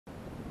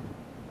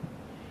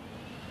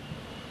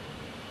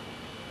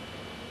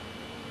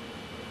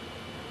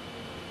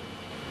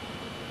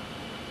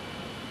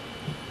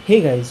Hey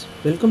guys,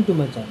 welcome to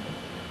my channel.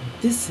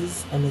 This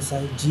is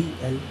MSI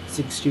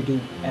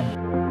Gl62M.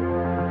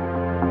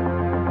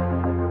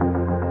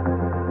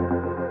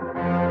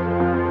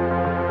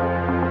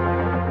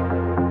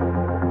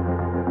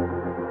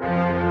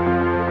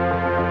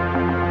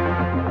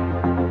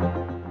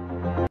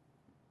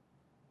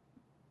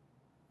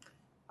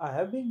 I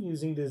have been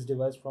using this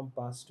device from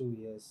past 2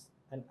 years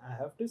and I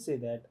have to say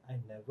that I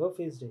never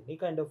faced any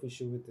kind of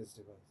issue with this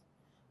device.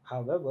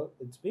 However,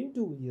 it's been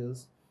 2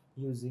 years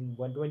using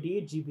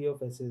 128 GB of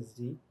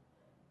SSD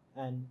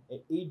and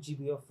 8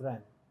 GB of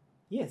RAM.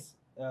 Yes,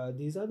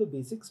 these are the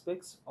basic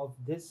specs of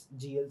this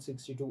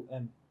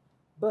GL62M.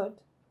 But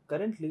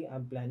currently,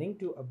 I'm planning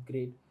to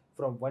upgrade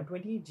from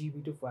 128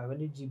 GB to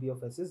 500 GB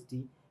of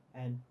SSD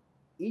and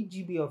 8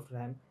 GB of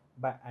RAM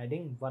by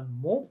adding one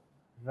more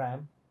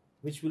RAM,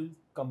 which will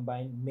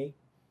combine make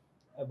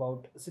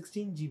about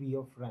 16 GB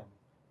of RAM.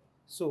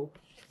 So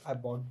I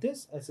bought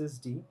this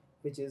SSD,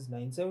 which is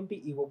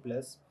 970 EVO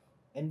Plus.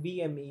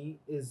 NVMe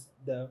is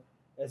the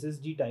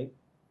SSD type.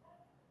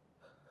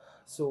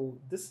 So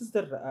this is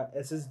the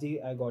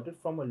SSD. I got it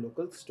from a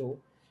local store.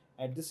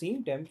 At the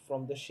same time,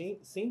 from the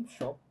same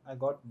shop, I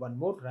got one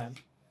more RAM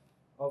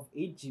of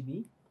 8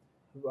 GB,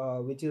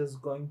 which is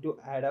going to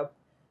add up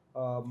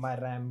my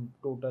RAM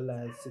total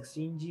as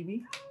 16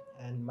 GB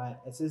and my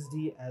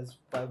SSD as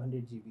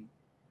 500 GB.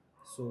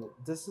 So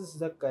this is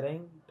the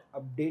current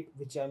update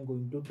which I'm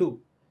going to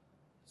do.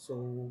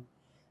 So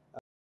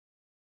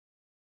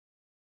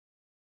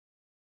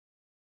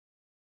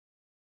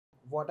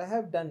what I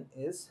have done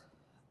is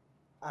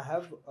I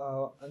have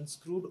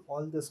unscrewed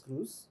all the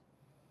screws,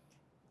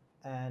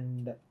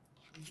 and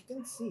you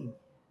can see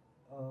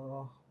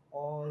uh,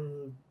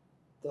 all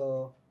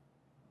the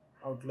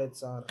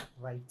outlets are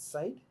right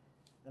side,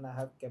 and I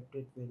have kept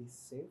it very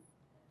safe.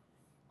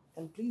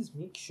 And please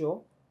make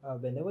sure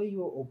whenever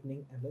you are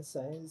opening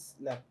MSI's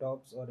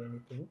laptops or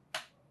anything,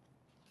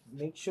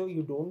 make sure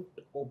you don't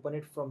open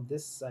it from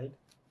this side,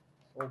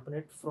 open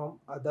it from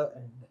other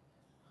end,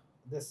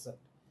 this side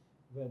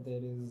where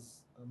there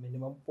is a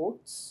minimum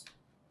ports.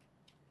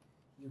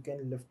 You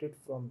can lift it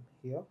from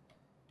here,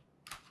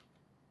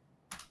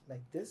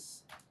 like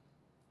this,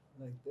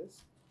 like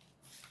this,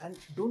 and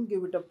don't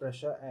give it a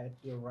pressure at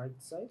your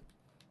right side,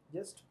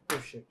 just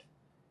push it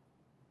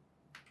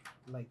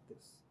like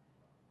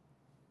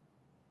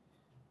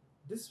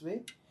this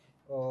way.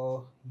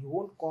 You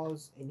won't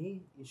cause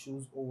any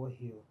issues over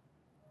here.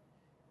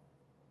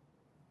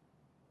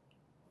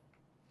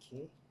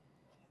 Okay,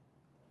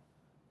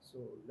 so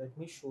let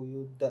me show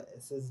you the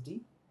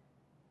SSD.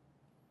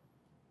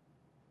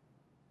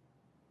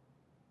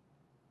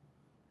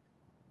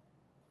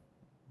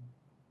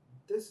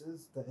 This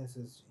is the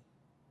SSD.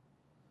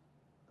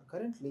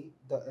 Currently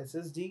the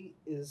SSD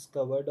is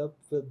covered up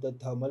with the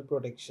thermal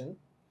protection,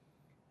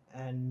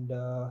 and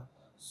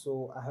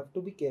so I have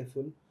to be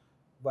careful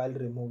while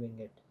removing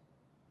it.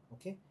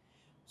 Okay,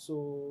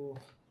 so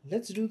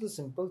let's do the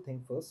simple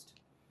thing first.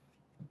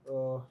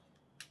 uh,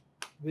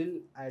 we'll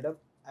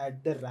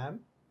add the RAM,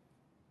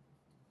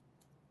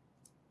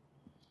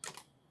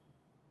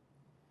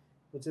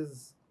 which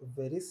is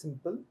very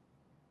simple.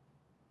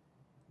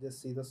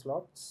 Just see the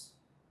slots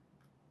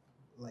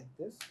like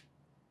this,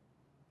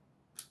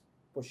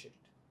 push it,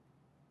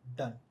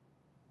 done.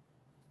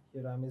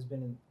 Your RAM has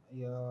been in,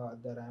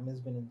 the RAM has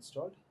been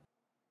installed.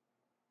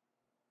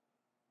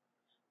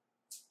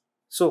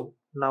 So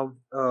now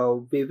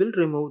we will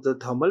remove the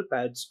thermal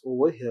pads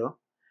over here,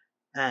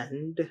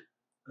 and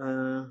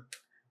uh,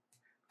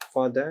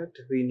 for that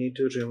we need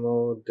to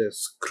remove the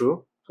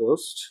screw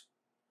first.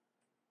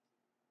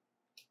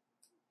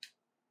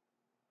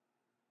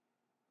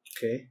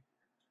 Okay,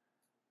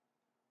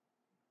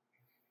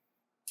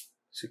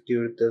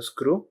 secure the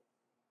screw.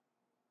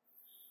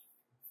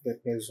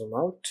 Let me zoom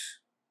out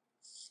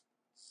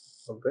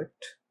a bit.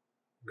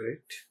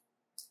 Great.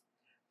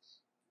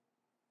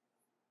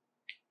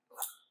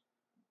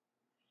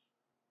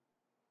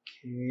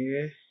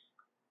 Okay,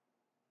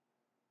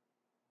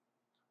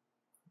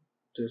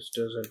 this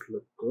doesn't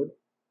look good.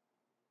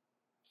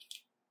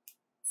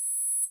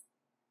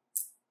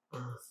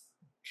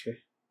 Okay,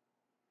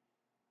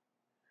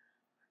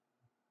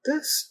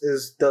 this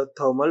is the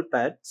thermal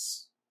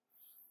pads.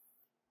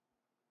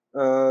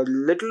 A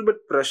little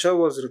bit pressure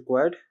was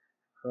required.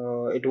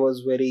 It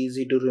was very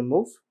easy to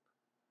remove.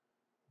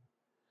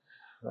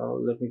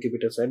 Let me keep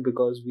it aside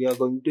because we are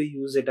going to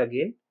use it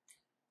again.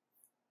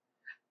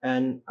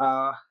 And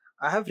I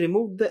have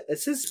removed the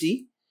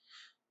SSD.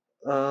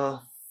 I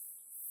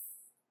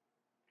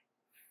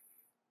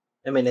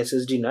mean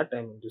SSD nut,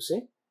 I mean to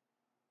say.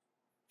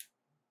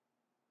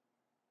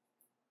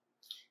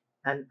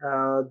 And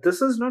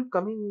this is not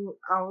coming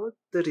out.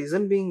 The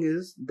reason being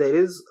is there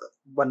is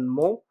one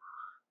more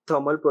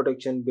thermal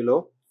protection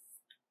below,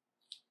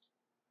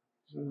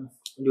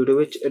 due to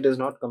which it is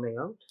not coming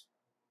out.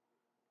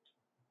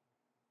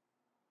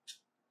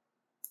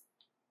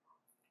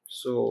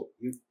 So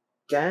you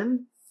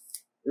can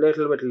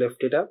little bit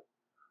lift it up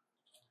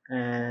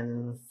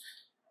and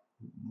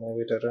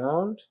move it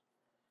around.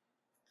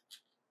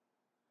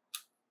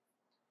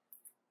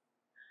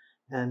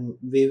 and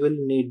we will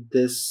need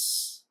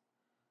this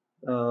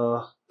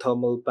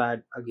thermal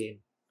pad again.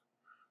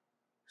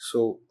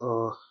 So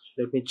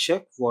let me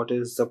check what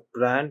is the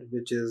brand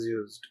which is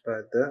used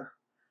by the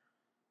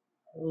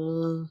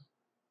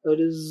it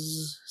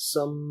is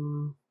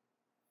some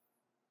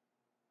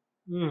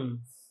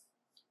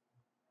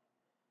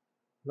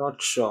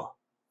not sure.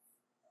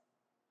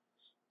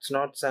 It's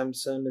not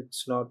Samsung,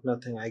 it's not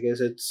nothing. I guess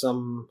it's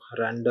some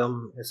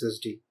random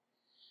SSD.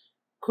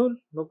 Cool,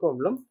 no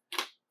problem.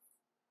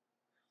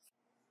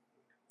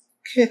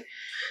 Okay.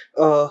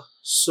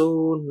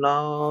 So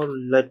now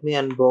let me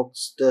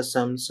unbox the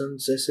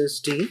Samsung's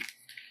SSD.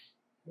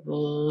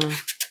 Uh,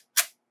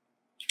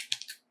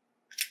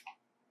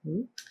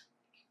 hmm,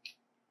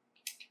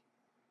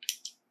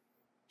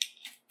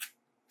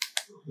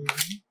 hmm,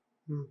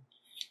 hmm.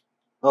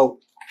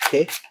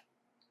 Okay,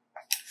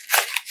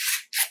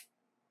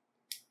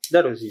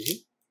 that was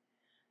easy.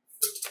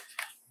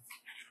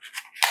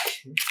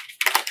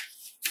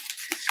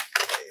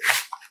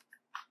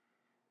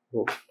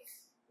 Oh,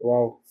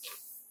 wow.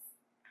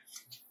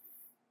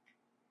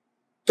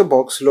 The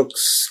box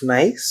looks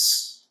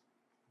nice.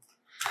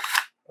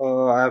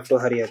 I have to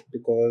hurry up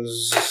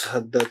because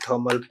the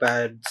thermal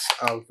pads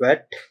are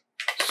wet,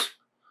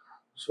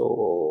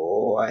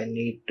 so I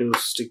need to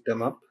stick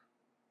them up.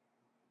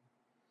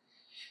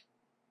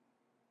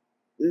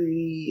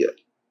 Yeah.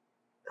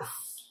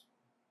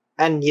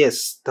 And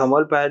yes,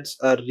 thermal pads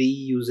are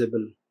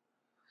reusable.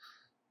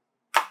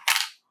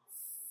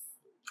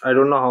 I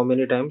don't know how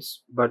many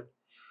times, but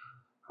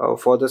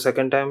for the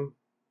second time,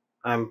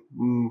 I'm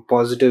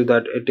positive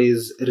that it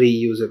is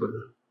reusable.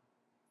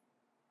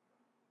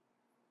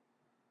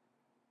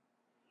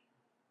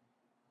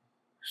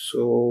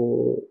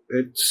 So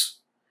it's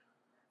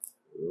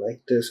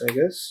like this, I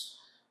guess.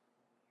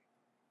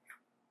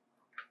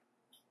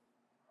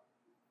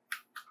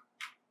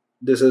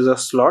 This is a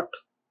slot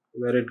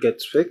where it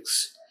gets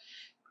fixed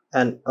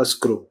and a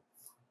screw.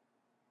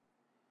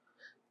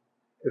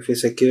 If we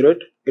secure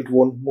it, it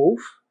won't move.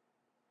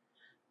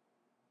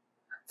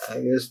 I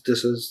guess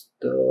this is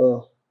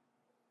the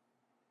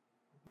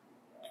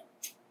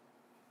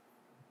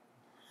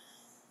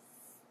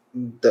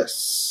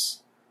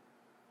this.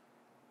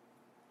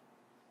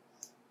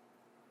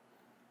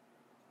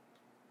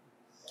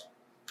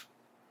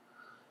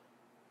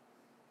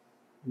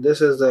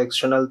 This is the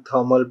external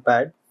thermal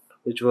pad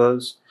which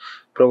was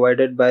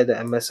provided by the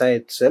MSI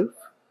itself.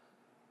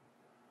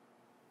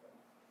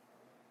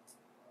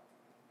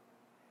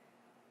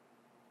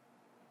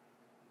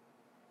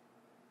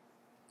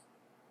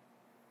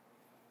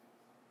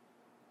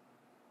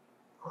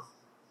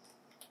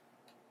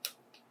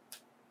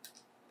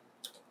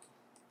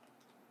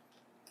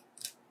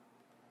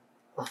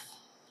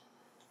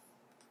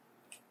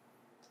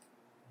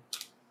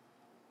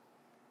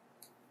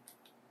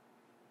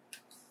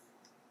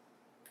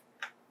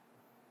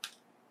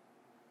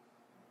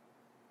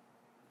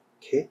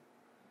 Okay,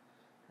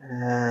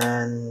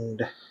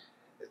 and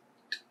it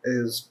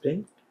is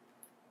been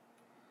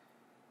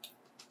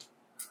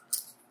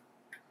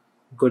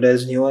good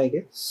as new, I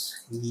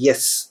guess.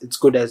 Yes, it's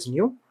good as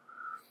new.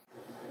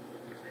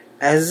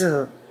 As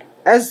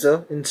as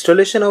the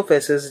installation of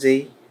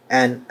SSD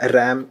and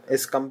RAM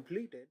is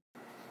completed,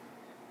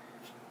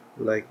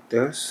 like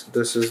this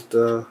is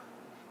the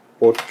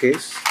port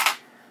case.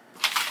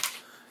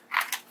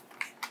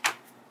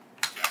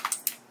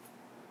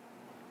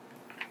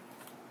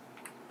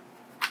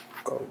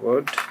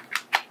 Covered.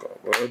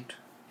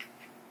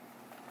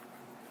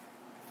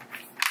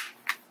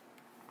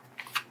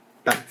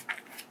 Done.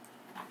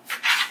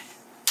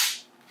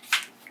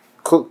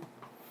 Cool.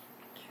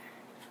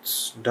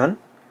 It's done.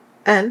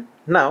 And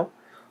now,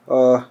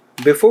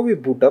 before we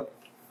boot up,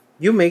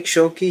 you make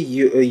sure that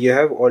you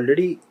have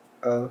already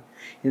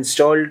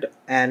installed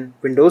an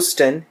Windows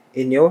 10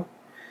 in your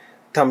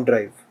thumb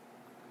drive.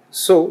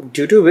 So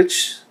due to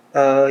which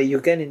you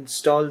can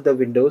install the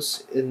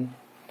Windows in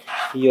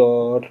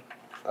your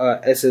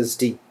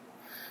SSD,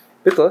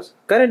 because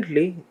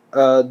currently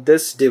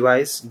this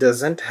device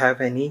doesn't have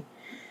any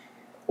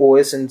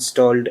OS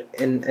installed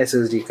in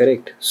SSD,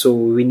 correct? So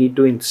we need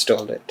to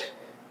install it.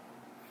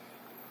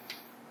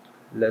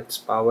 Let's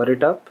power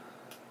it up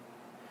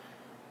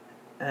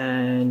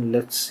and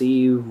let's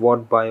see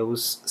what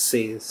BIOS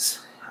says.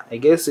 I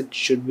guess it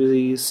should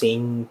be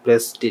saying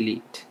press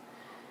delete,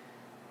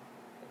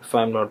 if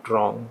I'm not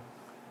wrong.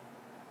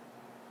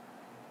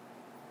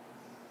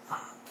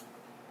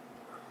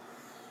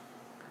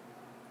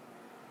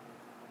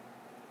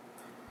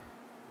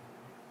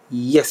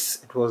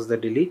 Yes, it was the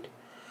delete.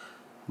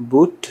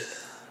 Boot.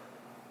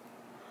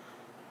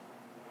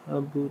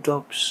 A boot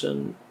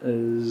option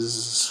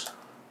is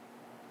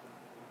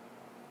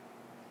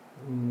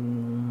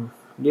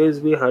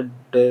USB hard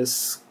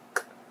disk.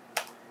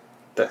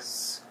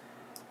 This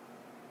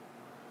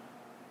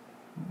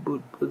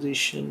boot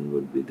position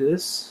would be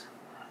this,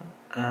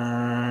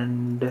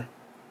 and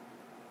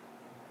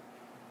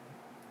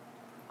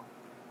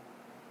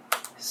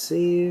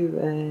save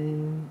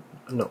and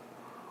no,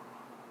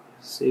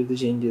 save the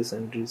changes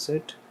and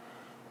reset.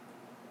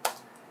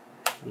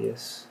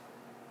 Yes.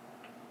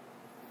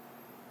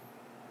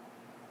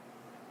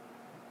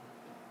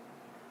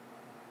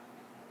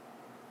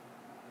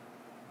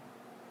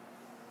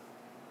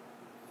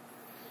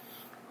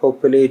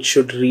 Hopefully it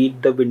should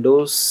read the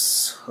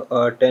Windows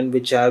 10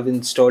 which I have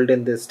installed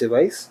in this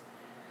device.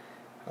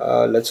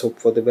 Let's hope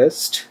for the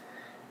best.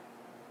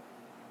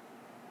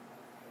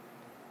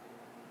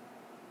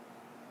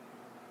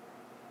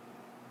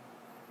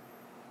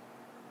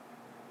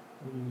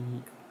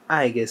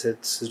 I guess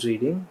it's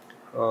reading.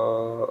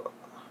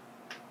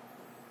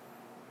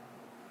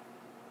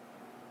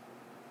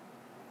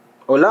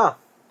 Hola,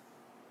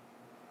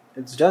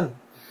 it's done.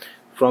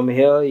 From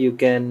here you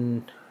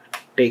can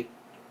take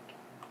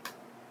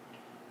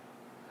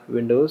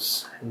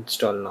Windows,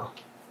 install now.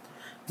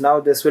 Now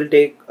this will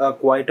take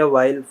quite a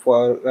while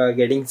for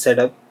getting set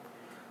up.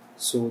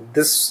 So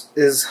this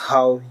is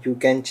how you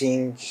can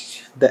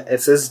change the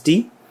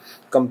SSD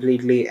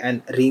completely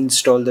and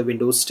reinstall the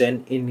Windows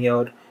 10 in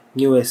your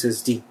new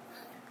SSD.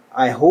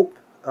 I hope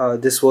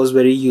this was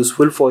very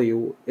useful for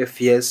you.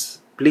 If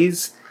yes,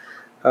 please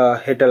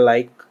hit a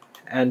like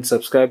and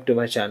subscribe to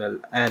my channel.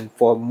 And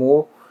for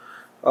more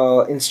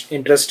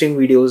interesting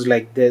videos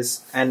like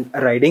this and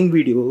writing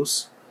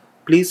videos,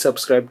 please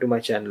subscribe to my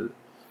channel.